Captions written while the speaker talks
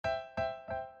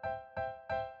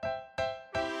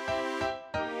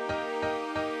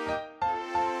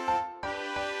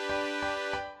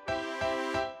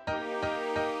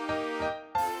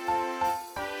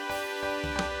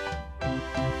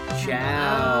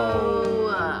Ciao.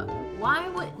 Why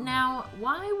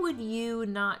would you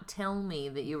not tell me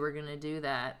that you were going to do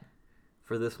that?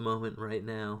 For this moment right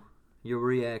now, your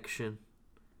reaction.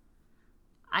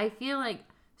 I feel like,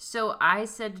 so I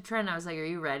said to Trent, I was like, are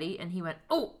you ready? And he went,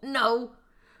 oh, no.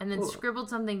 And then scribbled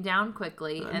something down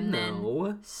quickly and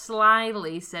then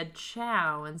slyly said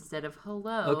ciao instead of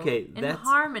hello. Okay, in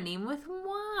harmony with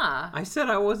moi. I said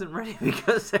I wasn't ready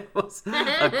because there was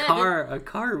a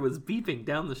car was beeping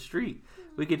down the street.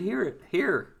 We could hear it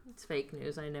here. It's fake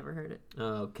news. I never heard it.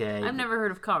 Okay. I've never heard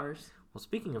of cars. Well,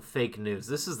 speaking of fake news,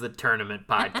 this is the Tournament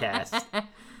Podcast.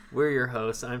 We're your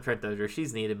hosts. I'm Trent Dozier.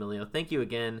 She's Nia D'Amelio. Thank you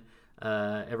again,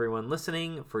 everyone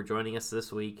listening, for joining us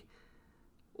this week.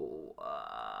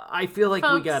 I feel like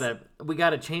Folks, we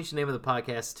gotta change the name of the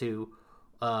podcast to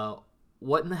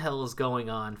 "What in the Hell is Going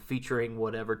On?" featuring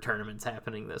whatever tournament's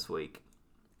happening this week.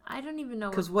 I don't even know.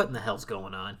 Because what in the hell's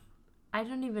going on? I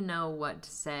don't even know what to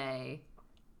say.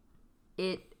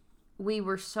 We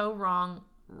were so wrong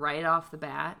right off the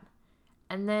bat,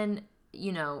 and then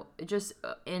just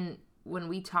when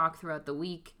we talk throughout the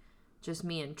week, just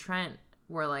me and Trent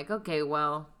were like, okay,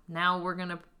 well now we're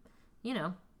gonna,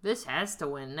 this has to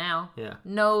win now. Yeah.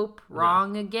 Nope.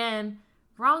 Wrong again.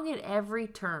 Wrong at every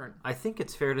turn. I think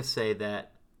it's fair to say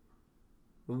that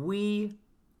we,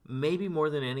 maybe more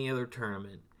than any other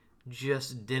tournament,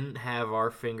 just didn't have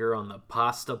our finger on the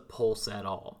pasta pulse at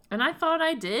all. And I thought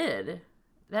I did.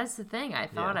 That's the thing. I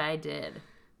thought I did.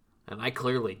 And I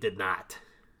clearly did not.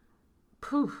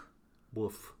 Poof.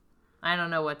 Woof. I don't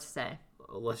know what to say.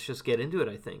 Let's just get into it,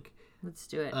 I think. Let's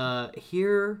do it.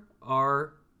 Here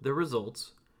are the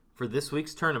results for this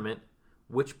week's tournament.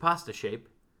 Which pasta shape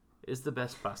is the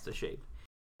best pasta shape?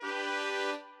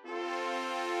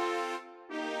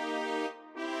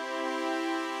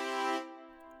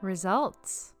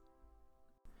 Results.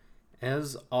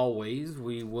 As always,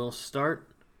 we will start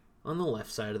on the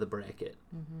left side of the bracket.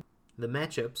 Mm-hmm. The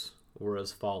matchups were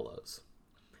as follows.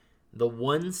 The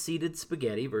 1-seeded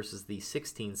Spaghetti versus the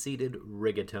 16-seeded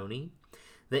Rigatoni.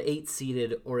 The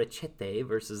 8-seeded Orecchiette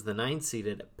versus the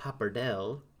 9-seeded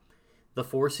Pappardelle. The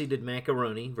 4-seeded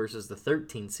Macaroni versus the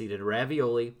 13-seeded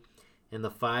Ravioli. And the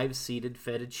 5-seeded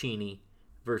Fettuccine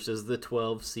versus the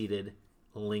 12-seeded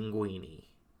Linguine.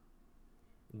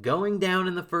 Going down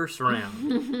in the first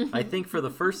round, I think for the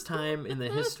first time in the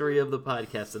history of the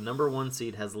podcast, the number 1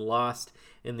 seed has lost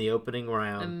in the opening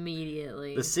round.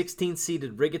 Immediately. The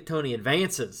 16-seeded Rigatoni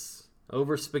advances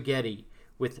over Spaghetti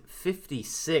with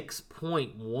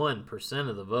 56.1%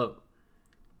 of the vote.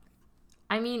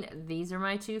 I mean, these are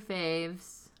my two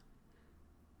faves.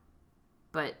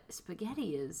 But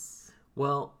Spaghetti is...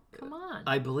 Well, come on.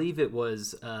 I believe it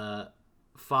was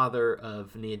father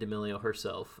of Nia D'Amelio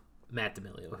herself, Matt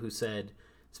D'Amelio, who said,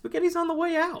 Spaghetti's on the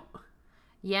way out.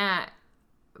 Yeah,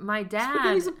 my dad...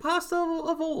 Spaghetti's a pasta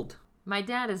of old. My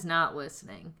dad is not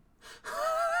listening.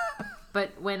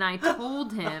 But when I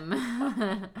told him...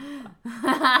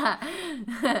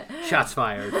 Shots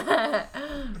fired.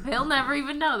 He'll never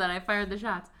even know that I fired the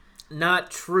shots. Not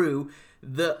true.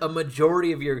 A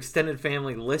majority of your extended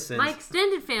family listens. My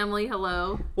extended family,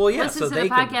 hello. Well, yeah, listens to the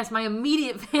podcast. My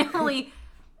immediate family...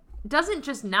 doesn't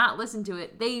just not listen to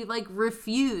it. They,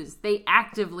 refuse. They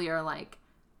actively are like,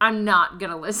 I'm not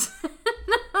going to listen to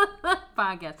the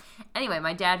podcast. Anyway,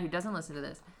 my dad, who doesn't listen to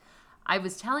this, I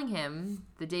was telling him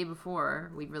the day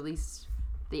before we released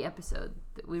the episode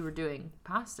that we were doing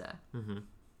pasta. Mm-hmm.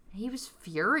 He was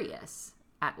furious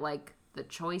at, the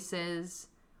choices.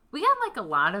 We got, a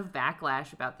lot of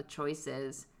backlash about the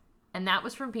choices. And that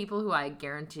was from people who I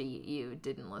guarantee you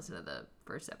didn't listen to the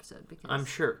first episode. Because I'm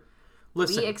sure.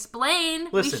 Listen, we explain.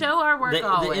 We show our work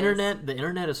always. The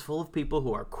internet is full of people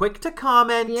who are quick to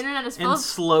comment and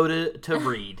slow to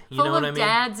read. You know what I mean? Full of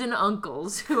dads and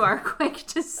uncles who are quick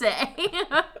to say.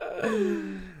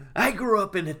 I grew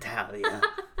up in Italia.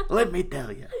 Let me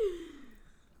tell you.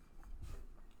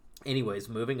 Anyways,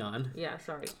 moving on. Yeah,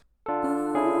 sorry.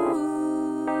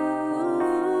 Ooh,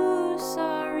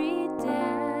 sorry,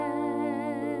 Dad.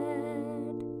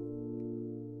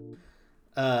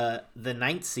 The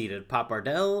 9th-seeded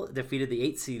Pappardelle defeated the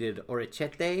 8th-seeded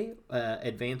Orecchiette,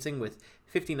 advancing with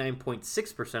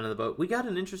 59.6% of the vote. We got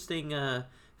an interesting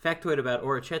factoid about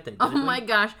Orecchiette. Oh my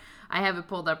gosh. I have it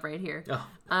pulled up right here. Oh.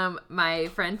 My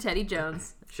friend Teddy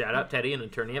Jones. Shout out Teddy, an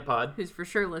attorney at Pod. Who's for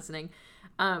sure listening.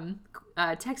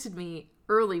 Texted me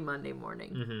early Monday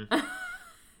morning. Mm-hmm.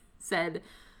 Said,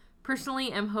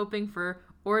 personally, I'm hoping for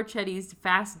Orecchetti's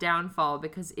fast downfall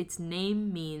because its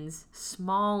name means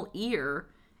small ear,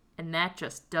 and that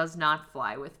just does not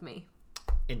fly with me.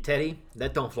 And Teddy,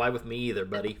 that don't fly with me either,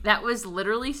 buddy. That was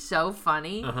literally so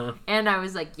funny. Uh-huh. And I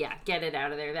was like, yeah, get it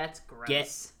out of there. That's gross.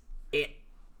 Get it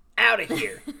out of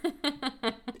here.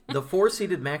 The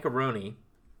 4-seeded Macaroni,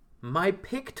 my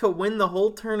pick to win the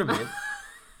whole tournament,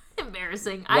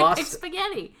 Embarrassing. I Lost- picked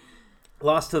spaghetti.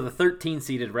 lost to the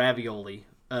 13-seeded Ravioli.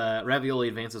 Ravioli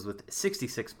advances with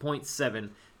 66.7%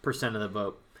 of the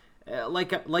vote.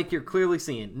 Like you're clearly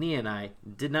seeing, Nia and I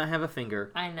did not have a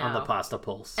finger I know. on the pasta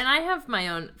pulse. And I have my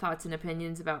own thoughts and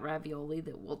opinions about ravioli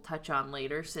that we'll touch on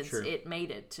later since Sure. it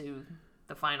made it to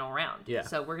the final round. Yeah.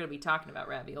 So we're going to be talking about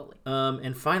ravioli.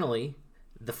 And finally,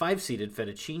 the 5-seeded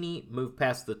Fettuccine moved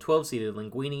past the 12-seeded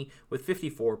Linguine with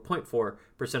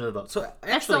 54.4% of the vote. So actually,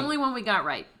 That's the only one we got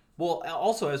right. well,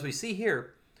 also as we see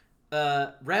here,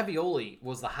 ravioli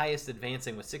was the highest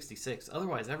advancing with 66.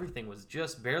 Otherwise, everything was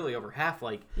just barely over half.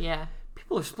 Like, Yeah.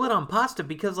 people are split on pasta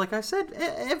because, like I said,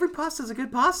 every pasta is a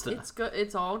good pasta. It's good.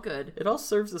 It's all good. It all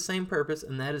serves the same purpose,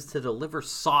 and that is to deliver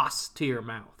sauce to your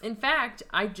mouth. In fact,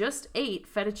 I just ate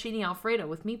fettuccine alfredo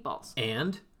with meatballs.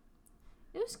 And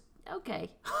It was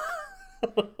okay.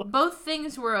 Both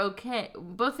things were okay.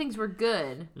 Both things were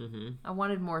good. Mm-hmm. I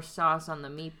wanted more sauce on the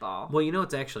meatball. well, you know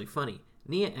what's actually funny?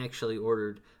 Nia actually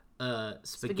ordered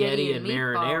spaghetti and and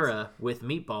meatballs. marinara with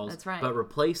meatballs. That's right. But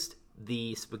replaced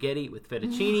the spaghetti with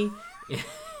fettuccine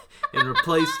and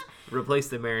replaced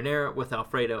the marinara with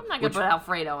Alfredo. I'm not going to put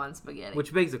Alfredo on spaghetti.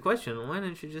 Which begs the question, why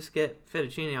didn't you just get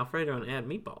fettuccine Alfredo and add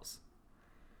meatballs?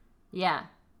 Yeah.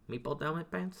 Meatball down my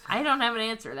pants? I don't have an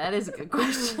answer. That is a good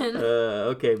question.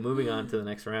 Okay, moving on to the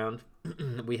next round.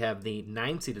 We have the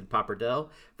 9-seeded Pappardelle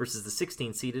versus the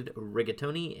 16-seeded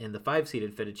Rigatoni and the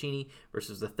 5-seeded Fettuccine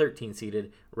versus the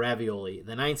 13-seeded Ravioli.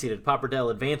 The 9-seeded Pappardelle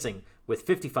advancing with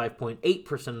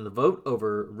 55.8% of the vote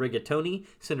over Rigatoni.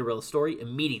 Cinderella Story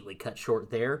immediately cut short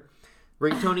there.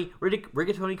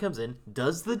 Rigatoni comes in,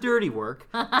 does the dirty work,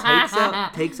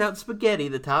 takes out Spaghetti,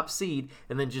 the top seed,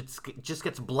 and then just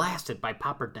gets blasted by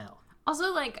Pappardelle.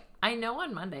 Also, like, I know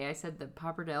on Monday I said that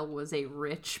pappardelle was a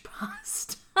rich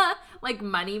pasta. Like,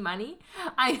 money.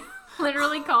 I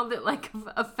literally called it, like,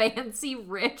 a fancy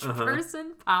rich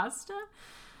person pasta.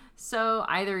 So,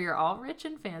 either you're all rich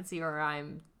and fancy or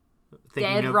I'm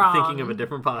dead wrong. Thinking of a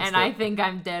different pasta. And I think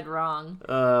I'm dead wrong.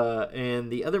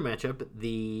 And the other matchup,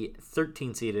 the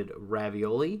 13-seeded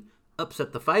Ravioli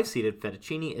upset the 5-seeded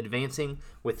Fettuccine, advancing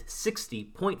with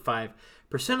 60.5%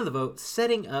 of the vote,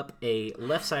 setting up a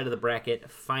left side of the bracket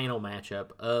final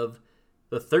matchup of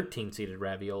the 13-seeded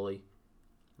Ravioli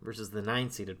versus the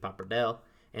 9-seeded Pappardelle.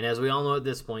 And as we all know at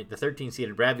this point, the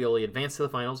 13-seeded Ravioli advanced to the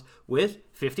finals with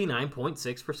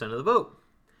 59.6% of the vote.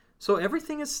 So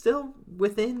everything is still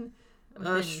within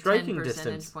striking 10 distance,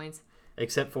 percentage points.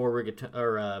 except for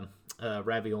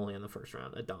Ravioli in the first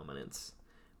round, a dominance.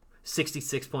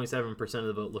 66.7% of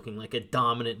the vote looking like a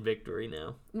dominant victory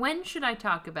now. When should I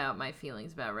talk about my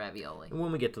feelings about ravioli?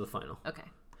 When we get to the final. Okay.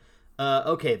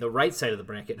 Okay, the right side of the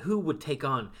bracket. Who would take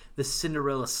on the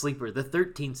Cinderella sleeper, the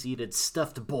 13-seeded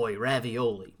stuffed boy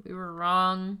Ravioli? We were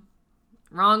wrong.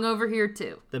 Wrong over here,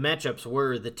 too. The matchups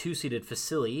were the 2-seeded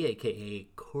Fusilli, a.k.a.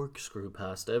 corkscrew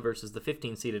pasta, versus the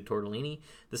 15-seeded Tortellini,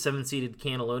 the 7-seeded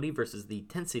Cannelloni versus the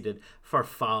 10-seeded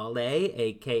Farfalle,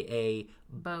 a.k.a.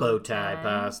 bowtie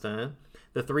pasta,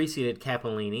 the 3-seeded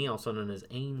Capellini, also known as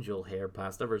angel hair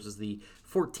pasta, versus the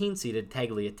 14-seeded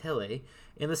Tagliatelle,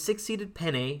 and the 6-seeded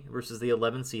Penne versus the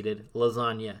 11-seeded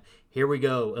Lasagna. Here we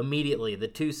go. Immediately, the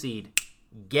 2-seed.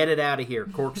 Get it out of here,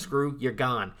 corkscrew. You're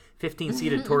gone.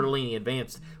 15-seeded Tortellini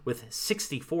advanced with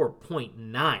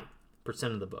 64.9%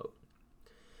 of the vote.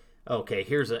 Okay,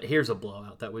 here's a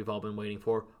blowout that we've all been waiting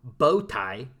for.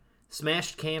 Bowtie,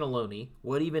 smashed cannelloni.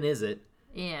 What even is it?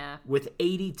 Yeah. With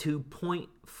 82.5%.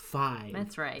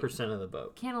 That's right. of the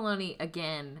vote. Cannelloni,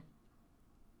 again,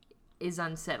 is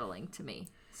unsettling to me.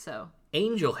 So...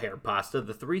 Angel hair pasta,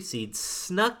 the 3-seed,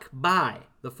 snuck by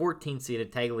the 14-seeded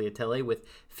Tagliatelle with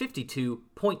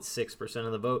 52.6%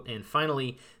 of the vote. And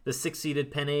finally, the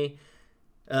 6-seeded Penne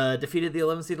defeated the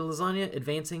 11-seeded Lasagna,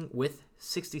 advancing with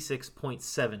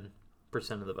 66.7%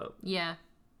 of the vote. Yeah.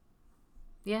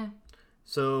 Yeah.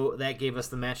 So that gave us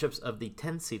the matchups of the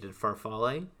 10-seeded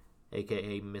Farfalle,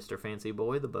 a.k.a. Mr. Fancy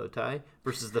Boy, the bow tie,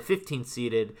 versus the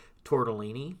 15-seeded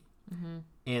Tortellini. Mm-hmm.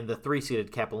 And the 3-seeded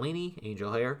Capellini,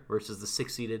 angel hair, versus the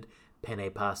 6-seeded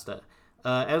Penne pasta.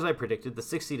 As I predicted, the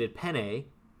 6-seeded Penne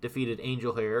defeated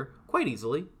angel hair quite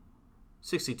easily,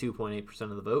 62.8%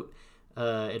 of the vote,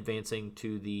 advancing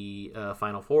to the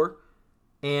Final Four.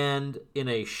 And in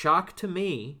a shock to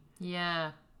me,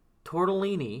 Yeah.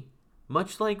 Tortellini,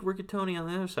 much like Rigatoni on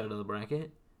the other side of the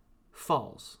bracket,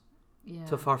 falls Yeah.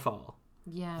 to Farfalle,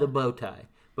 Yeah. the bow tie.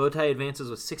 Bowtie advances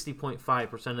with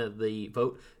 60.5% of the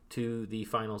vote to the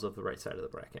finals of the right side of the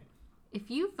bracket. If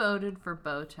you voted for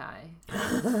Bowtie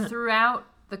throughout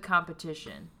the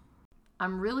competition,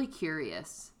 I'm really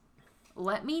curious.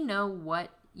 Let me know what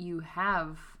you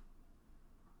have,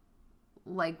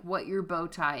 like what your bow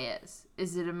tie is.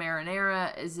 Is it a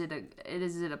marinara? Is it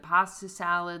a pasta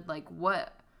salad? Like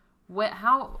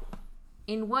how,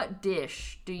 in what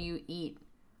dish do you eat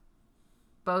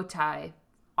bow tie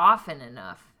often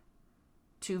enough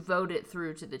to vote it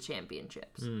through to the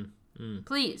championships?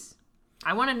 Please.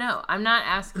 I want to know. I'm not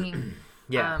asking.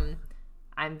 Yeah.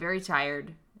 I'm very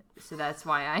tired, so that's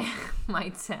why I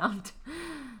might sound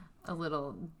a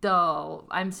little dull.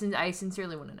 I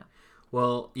sincerely want to know.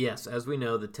 Well, yes, as we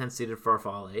know, the 10th-seeded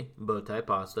Farfalle, Bowtie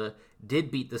Pasta,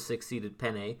 did beat the 6th-seeded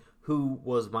Penne, who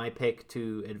was my pick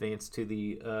to advance to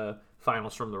the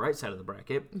finals from the right side of the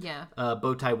bracket. Yeah.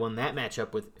 Bowtie won that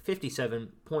matchup with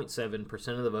 57.7%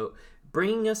 of the vote,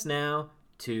 bringing us now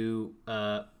to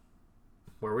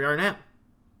where we are now.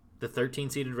 The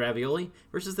 13-seeded Ravioli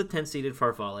versus the 10th-seeded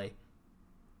Farfalle.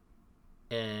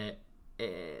 I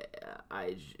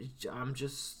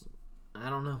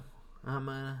don't know.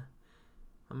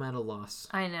 I'm at a loss.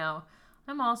 I know.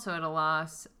 I'm also at a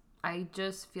loss. I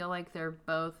just feel like they're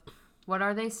both. What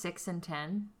are they? 6 and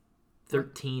 10.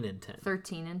 13 and 10.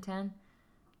 13 and 10.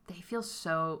 They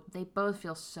both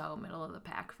feel so middle of the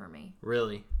pack for me.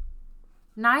 Really?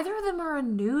 Neither of them are a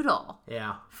noodle.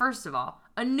 Yeah. First of all,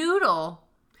 a noodle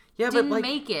Didn't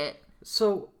make it.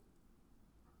 So,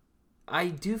 I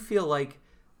do feel like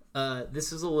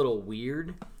this is a little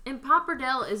weird. And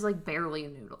Pappardelle is like barely a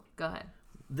noodle. Go ahead.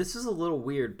 This is a little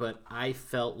weird, but I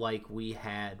felt like we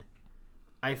had...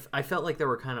 I felt like there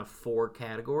were kind of 4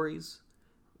 categories,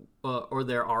 or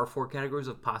there are 4 categories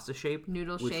of pasta shape.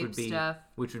 Noodle-shaped stuff.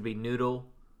 Which would be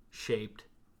noodle-shaped,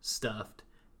 stuffed,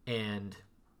 and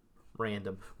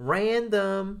random.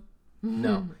 Random!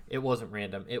 No, it wasn't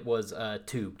random. It was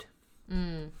tubed.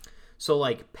 So,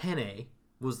 like, penne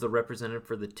was the representative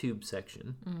for the tube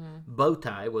section.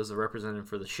 Bowtie was the representative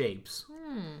for the shapes.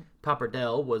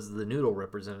 Pappardelle was the noodle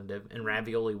representative, and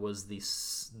ravioli was the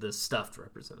stuffed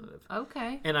representative.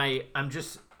 Okay. And I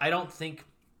don't think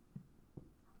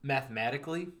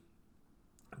mathematically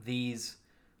these,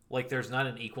 like, there's not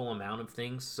an equal amount of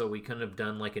things, so we couldn't have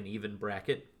done like an even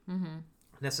bracket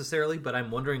necessarily. But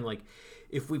I'm wondering, like,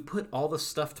 if we put all the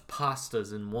stuffed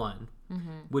pastas in one,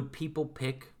 would people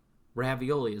pick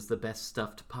ravioli as the best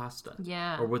stuffed pasta?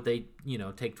 Yeah. Or would they,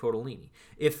 take tortellini?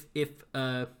 If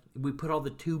we put all the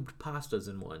tubed pastas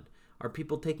in one, are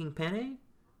people taking penne?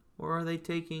 Or are they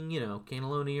taking,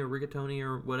 cannelloni or rigatoni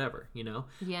or whatever,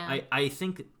 Yeah.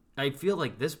 I feel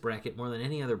like this bracket, more than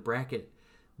any other bracket,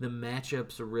 the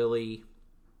matchups are really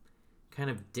kind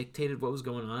of dictated what was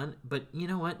going on. But you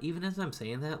know what? Even as I'm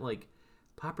saying that, like,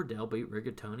 Pappardelle beat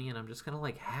rigatoni, and I'm just kind of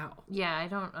like, how? Yeah, I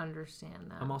don't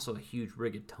understand that. I'm also a huge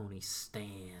rigatoni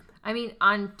stan. I mean,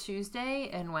 on Tuesday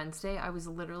and Wednesday, I was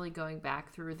literally going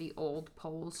back through the old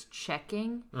polls,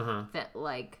 checking that,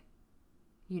 like,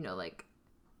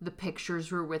 the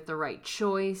pictures were with the right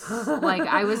choice. Like,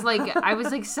 I was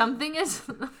like, something is,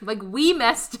 like, we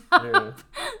messed up. Yeah.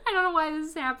 I don't know why this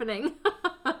is happening.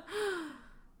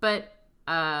 But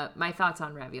my thoughts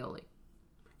on ravioli.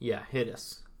 Yeah, hit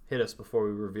us. Hit us before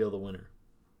we reveal the winner.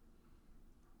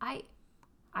 I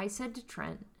said to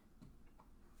Trent,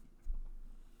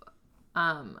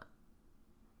 I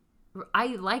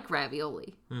like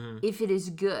ravioli if it is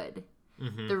good.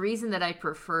 The reason that I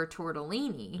prefer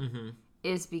tortellini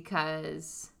is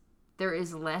because there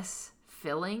is less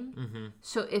filling.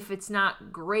 So if it's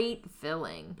not great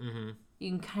filling,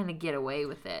 you can kind of get away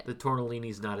with it. The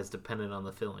tortellini's not as dependent on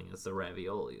the filling as the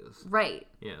ravioli is. Right.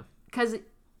 Yeah. Because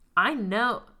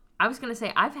I was going to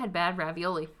say I've had bad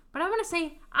ravioli, but I'm going to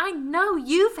say I know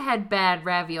you've had bad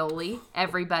ravioli,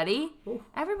 everybody. Oh.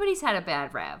 Everybody's had a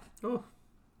bad rav. Oh.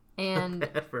 And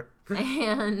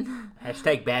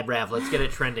Hashtag bad rav. Let's get it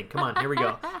trending. Come on, here we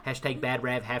go. Hashtag bad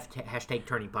rav. Hashtag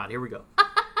turning pot. Here we go.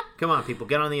 Come on, people,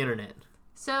 get on the internet.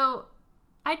 So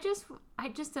I just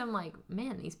am like,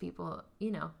 man, these people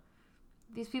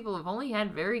have only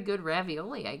had very good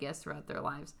ravioli, I guess, throughout their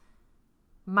lives.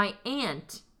 My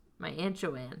Aunt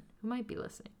Joanne, who might be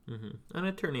listening, An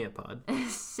attorney at Pod,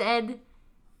 said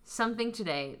something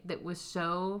today that was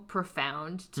so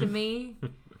profound to me.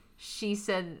 She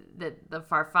said that the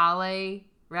Farfalle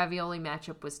ravioli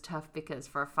matchup was tough because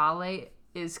Farfalle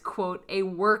is, quote, a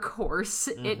workhorse.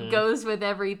 It goes with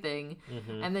everything.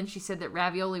 And then she said that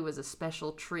ravioli was a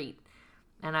special treat.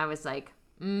 And I was like,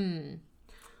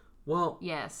 Well,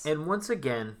 yes. And once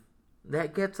again,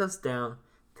 that gets us down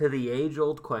to the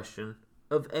age-old question,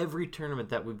 of every tournament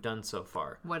that we've done so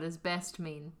far. What does best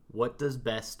mean? What does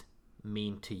best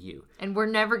mean to you? And we're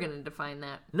never going to define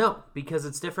that. No, because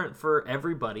it's different for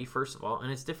everybody, first of all,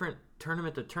 and it's different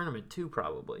tournament to tournament, too,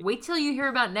 probably. Wait till you hear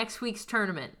about next week's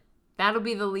tournament. That'll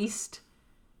be the least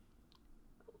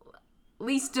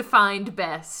defined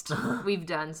best we've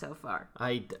done so far.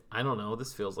 I don't know.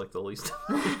 This feels like the least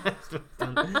we've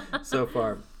done so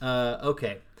far.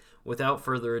 Okay. Without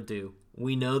further ado,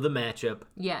 we know the matchup.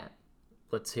 Yeah.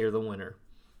 Let's hear the winner.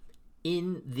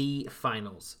 In the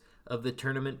finals of the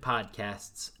Tournament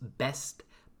Podcast's Best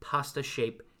Pasta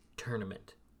Shape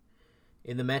Tournament,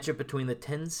 in the matchup between the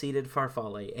 10-seeded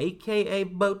Farfalle, a.k.a.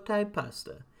 Bowtie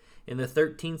Pasta, and the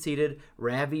 13-seeded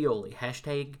Ravioli,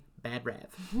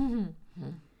 #BadRav.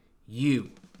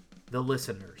 You, the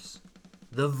listeners,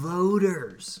 the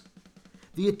voters,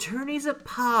 the attorneys at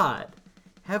Pod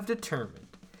have determined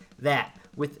that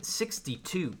with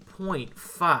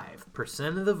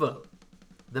 62.5% of the vote,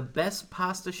 the best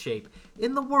pasta shape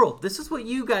in the world. This is what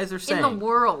you guys are saying. In the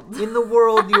world. In the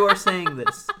world, you are saying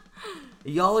this.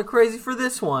 Y'all are crazy for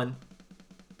this one.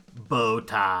 Bow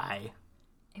tie.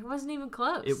 It wasn't even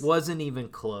close. It wasn't even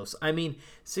close. I mean,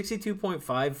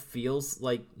 62.5 feels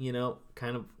like,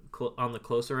 kind of on the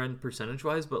closer end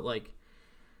percentage-wise, but, like,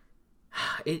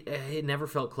 it never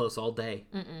felt close all day.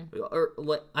 Or,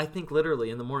 like, I think literally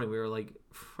in the morning we were like,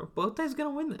 both guys going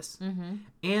to win this. Mm-hmm.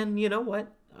 And you know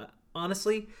what?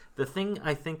 Honestly, the thing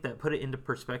I think that put it into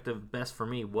perspective best for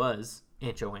me was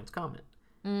Aunt Joanne's comment.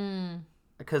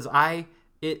 Because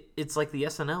it's like the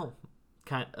SNL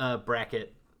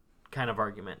bracket kind of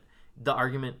argument. The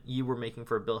argument you were making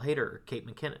for Bill Hader or Kate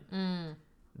McKinnon.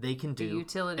 They can do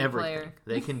utility everything. player.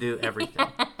 They can do everything.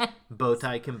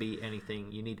 Bowtie can be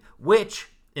anything you need. Which,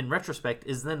 in retrospect,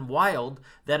 is then wild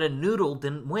that a noodle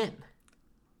didn't win.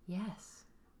 Yes.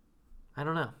 I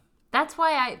don't know. That's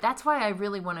why I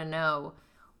really want to know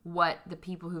what the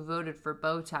people who voted for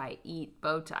Bowtie eat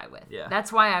Bowtie with. Yeah.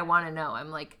 That's why I want to know. I'm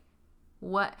like,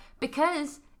 what?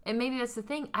 Because, and maybe that's the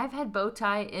thing, I've had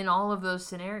Bowtie in all of those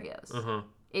scenarios.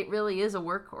 It really is a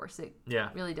workhorse. It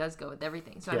really does go with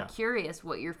everything. So I'm curious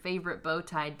what your favorite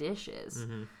Bowtie dish is.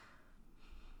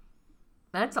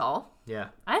 That's all. Yeah.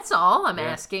 That's all I'm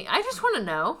asking. I just want to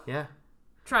know. Yeah.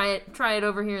 Try it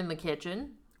over here in the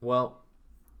kitchen. Well,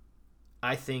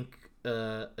 I think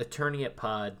attorney at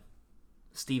Pod,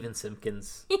 Steven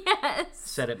Simpkins, Yes.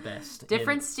 said it best.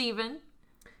 Different Steven.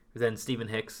 Than Stephen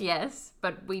Hicks. Yes,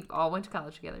 but we all went to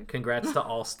college together. Congrats to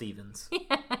all Stevens.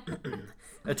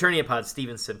 Attorney at Pod,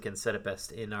 Steven Simpkins, said it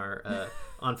best in our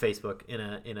on Facebook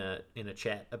in a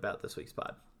chat about this week's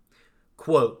pod.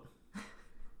 Quote: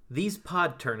 "These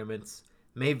pod tournaments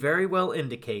may very well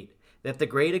indicate that the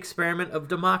great experiment of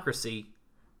democracy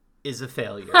is a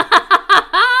failure."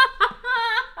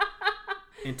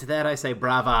 And to that I say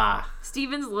brava.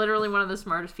 Steven's literally one of the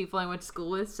smartest people I went to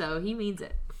school with, so he means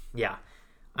it. Yeah.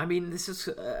 I mean, this is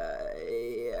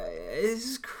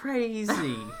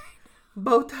crazy.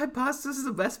 Bowtie pasta is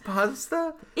the best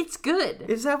pasta? It's good.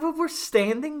 Is that what we're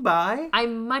standing by?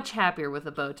 I'm much happier with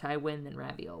a Bowtie win than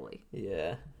ravioli.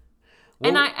 Yeah.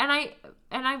 Well, Well,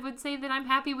 and I would say that I'm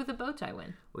happy with a Bowtie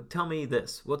win. well, tell me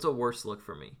this. What's a worse look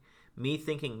for me? Me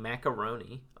thinking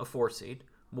macaroni, a 4-seed,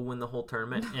 will win the whole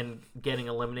tournament and getting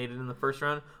eliminated in the first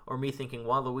round, or me thinking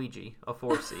Waluigi, a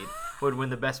 4-seed, would win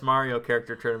the best Mario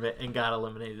character tournament and got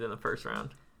eliminated in the first round.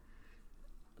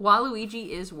 Waluigi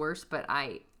is worse, but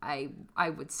I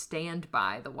would stand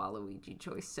by the Waluigi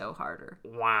choice so harder.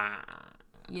 Wow.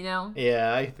 You know?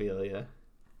 Yeah, I feel ya.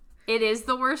 It is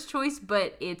the worst choice,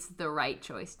 but it's the right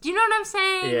choice. Do you know what I'm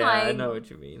saying? Yeah, like, I know what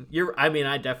you mean.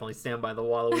 I definitely stand by the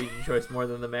Waluigi choice more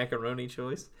than the macaroni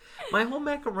choice. My whole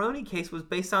macaroni case was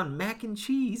based on mac and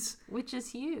cheese. Which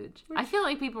is huge. I feel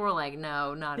like people were like,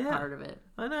 no, not a part of it.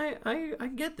 And I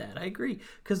get that. I agree.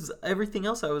 Because everything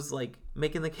else I was like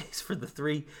making the case for the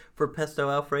 3 for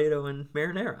pesto, Alfredo, and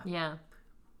marinara. Yeah.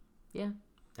 Yeah.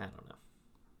 I don't know.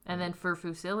 And then for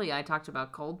fusilli, I talked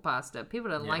about cold pasta.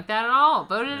 People didn't like that at all.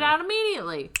 Voted it out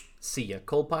immediately. See ya.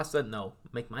 Cold pasta? No.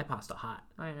 Make my pasta hot.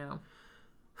 I know.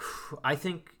 I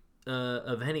think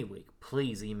of any week,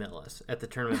 please email us at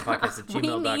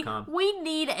thetournamentpodcast@gmail.com. We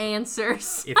need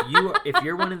answers. If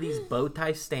you're one of these bow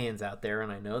tie stands out there,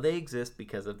 and I know they exist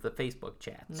because of the Facebook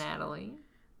chats, Natalie.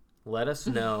 let us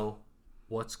know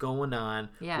what's going on,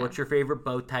 what your favorite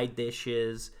bow tie dish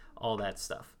is, all that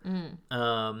stuff.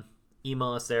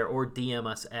 Email us there or DM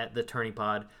us at the Turning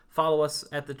Pod. Follow us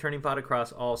at the Turning Pod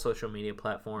across all social media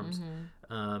platforms,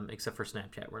 except for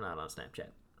Snapchat. We're not on Snapchat.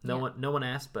 No one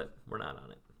asked, but we're not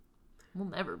on it. We'll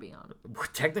never be on it. We're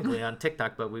technically on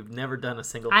TikTok, but we've never done a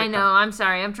single I TikTok. know. I'm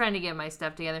sorry. I'm trying to get my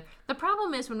stuff together. The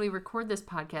problem is when we record this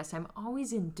podcast, I'm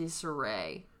always in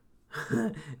disarray.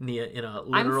 Nia in a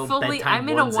literal I'm bedtime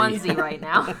in a onesie. onesie right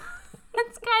now.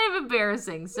 It's kind of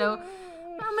embarrassing. So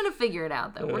I'm gonna figure it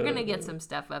out though. We're gonna get some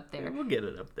stuff up there. We'll get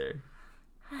it up there.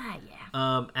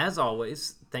 Yeah. As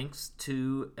always, thanks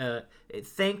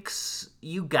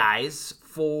you guys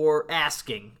for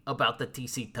asking about the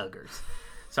TC Tuggers.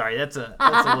 Sorry, that's a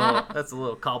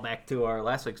little callback to our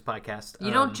last week's podcast.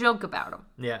 You don't joke about them.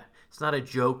 Yeah, it's not a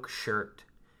joke shirt.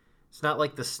 It's not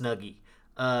like the Snuggie.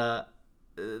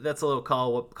 That's a little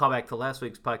callback to last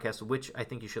week's podcast, which I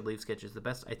think you should leave sketch is the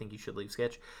best. I think you should leave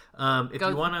sketch. If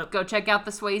you wanna go check out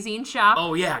the Swayzine shop.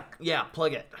 Oh yeah,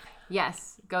 plug it.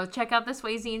 Yes, go check out the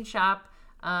Swayzine shop.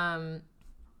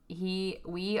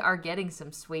 We are getting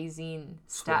some Swayzine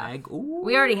stuff. Swag. Ooh.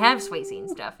 We already have Swayzine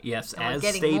stuff. Yes, and we're as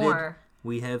getting stated, more.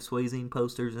 we have Swayzine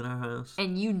posters in our house.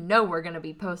 And you know we're gonna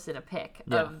be posting a pic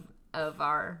of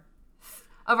our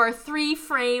 3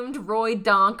 framed Roy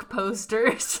Donk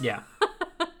posters. Yeah.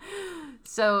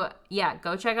 So yeah,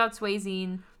 go check out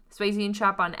Swayzine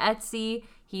shop on Etsy.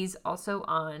 He's also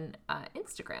on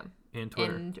Instagram And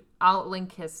Twitter. and I'll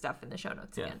link his stuff in the show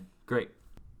notes again. Great.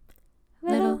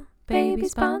 Little baby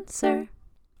sponsor.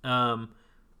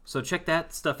 So check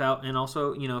that stuff out, and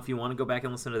also, if you want to go back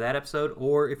and listen to that episode,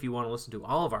 or if you want to listen to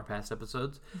all of our past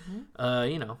episodes,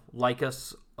 like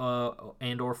us,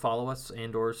 and or follow us,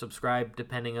 and or subscribe,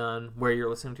 depending on where you're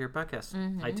listening to your podcast,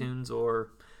 iTunes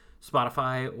or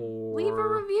Spotify or Leave a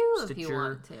review Stitcher. if you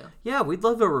want to. Yeah, we'd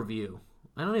love a review.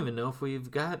 I don't even know if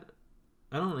we've got.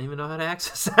 I don't even know how to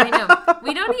access that. I know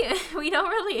we don't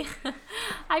really.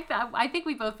 I think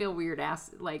we both feel weird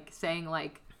saying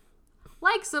like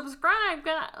subscribe.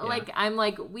 I'm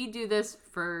like we do this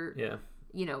for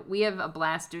we have a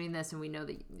blast doing this, and we know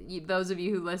that those of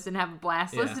you who listen have a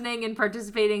blast listening and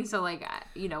participating. So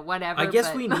whatever. I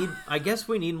guess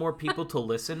we need more people to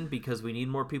listen because we need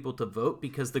more people to vote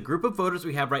because the group of voters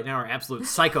we have right now are absolute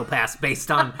psychopaths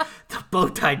based on the bow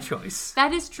tie choice.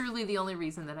 That is truly the only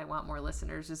reason that I want more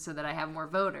listeners is so that I have more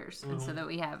voters and so that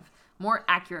we have more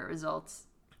accurate results.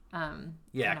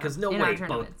 Because no way,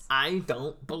 I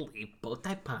don't believe bow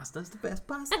tie pasta is the best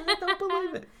pasta. I don't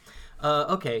believe it.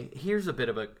 Okay, here's a bit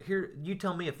of you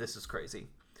tell me if this is crazy.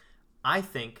 I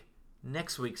think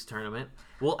next week's tournament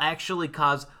will actually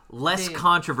cause less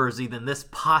controversy than this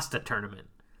pasta tournament.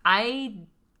 I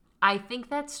think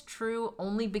that's true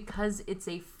only because it's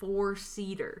a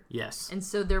 4-seater. Yes. And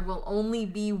so there will only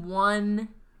be one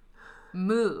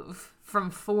move from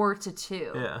 4 to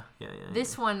 2. Yeah.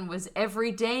 This one was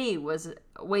every day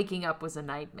waking up was a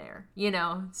nightmare.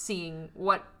 Seeing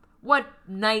what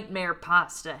nightmare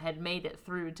pasta had made it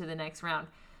through to the next round.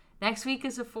 Next week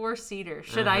is a 4-seater.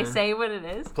 Should I say what it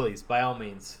is? Please, by all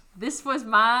means. This was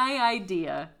my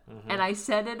idea, and I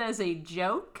said it as a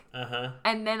joke. Uh-huh.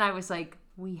 And then I was like,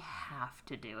 we have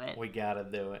to do it. We gotta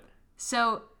do it.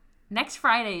 So, next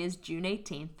Friday is June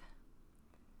 18th,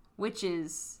 which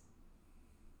is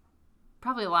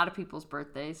probably a lot of people's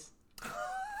birthdays.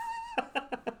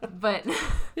 But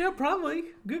yeah, probably.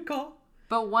 Good call.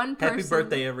 But one person... Happy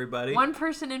birthday, everybody. One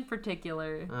person in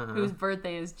particular, whose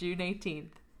birthday is June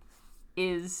 18th,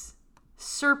 is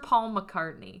Sir Paul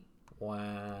McCartney.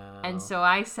 Wow. And so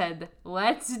I said,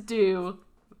 let's do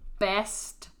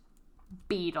Best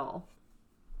Beatle.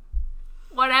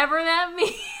 Whatever that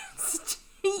means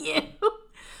to you.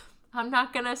 I'm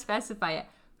not going to specify it.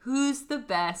 Who's the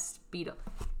best Beatle?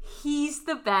 He's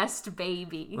the best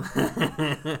baby.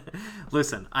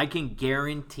 Listen, I can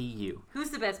guarantee you. Who's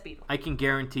the best Beatle? I can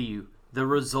guarantee you the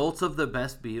results of the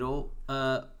Best Beatle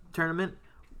tournament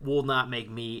will not make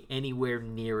me anywhere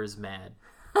near as mad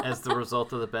as the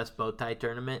result of the Best Bow Tie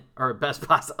tournament or Best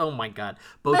Pasta. Oh my God,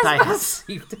 Bow Tie has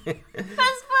Best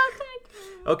bow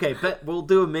tie. Okay, but we'll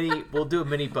do a mini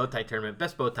bow tie tournament.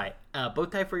 Best bow tie. Bow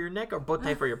tie for your neck or bow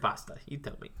tie for your pasta? You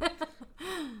tell me.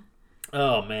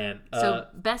 Oh man. So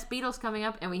Best Beatles coming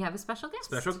up, and we have a special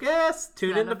guest.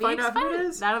 Tune in to find out who it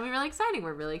is. That'll be really exciting.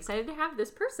 We're really excited to have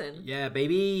this person. Yeah,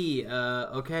 baby.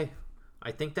 Okay,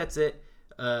 I think that's it.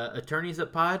 Attorneys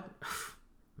at Pod.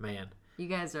 Man. You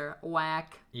guys are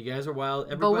whack. You guys are wild.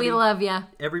 Everybody, but we love you.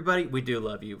 Everybody, we do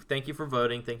love you. Thank you for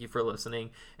voting. Thank you for listening.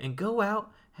 And go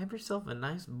out, have yourself a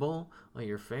nice bowl of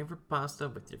your favorite pasta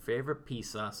with your favorite pea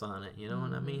sauce on it. You know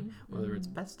what I mean? Whether it's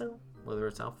pesto, whether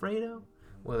it's Alfredo,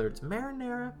 whether it's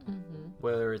marinara,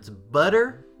 whether it's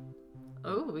butter.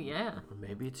 Oh, yeah. Or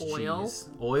maybe it's Oil. cheese.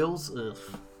 Oils? Ugh.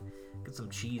 Get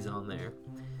some cheese on there.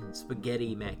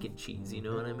 Spaghetti mac and cheese, you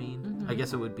know what I mean? I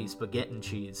guess it would be spaghetti and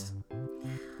cheese.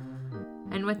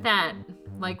 And with that,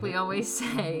 like we always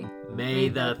say. May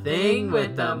the thing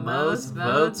with the most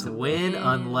votes win,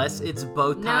 unless it's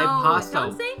bow tie pasta.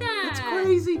 Don't say that. It's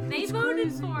crazy. They It's voted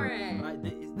crazy. for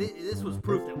it. This was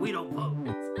proof that we don't vote.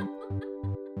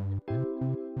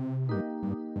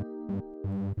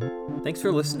 Thanks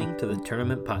for listening to the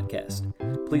Tournament Podcast.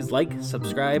 Please like,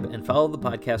 subscribe, and follow the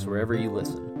podcast wherever you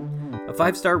listen. A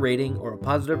 5-star rating or a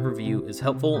positive review is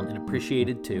helpful and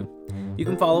appreciated too. You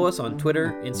can follow us on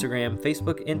Twitter, Instagram,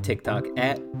 Facebook, and TikTok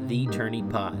at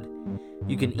TheTourneyPod.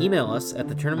 You can email us at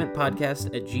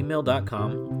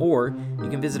theturnament.podcast@gmail.com, or you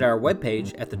can visit our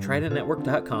webpage at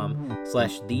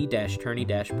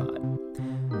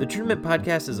thetridentnetwork.com/the-tourney-pod. The Tournament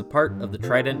Podcast is a part of the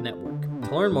Trident Network.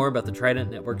 To learn more about the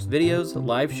Trident Network's videos,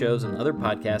 live shows, and other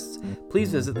podcasts,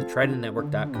 please visit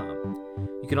thetridentnetwork.com.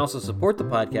 You can also support the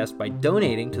podcast by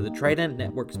donating to the Trident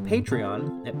Network's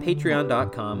Patreon at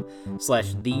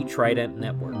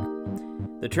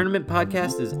patreon.com/thetridentnetwork. The Tournament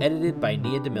Podcast is edited by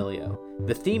Nia D'Amelio.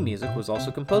 The theme music was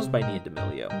also composed by Nia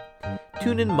D'Amelio.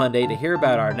 Tune in Monday to hear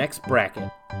about our next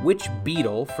bracket. Which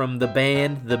Beatle from the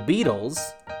band The Beatles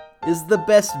is the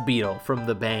best Beatle from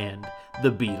the band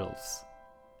The Beatles?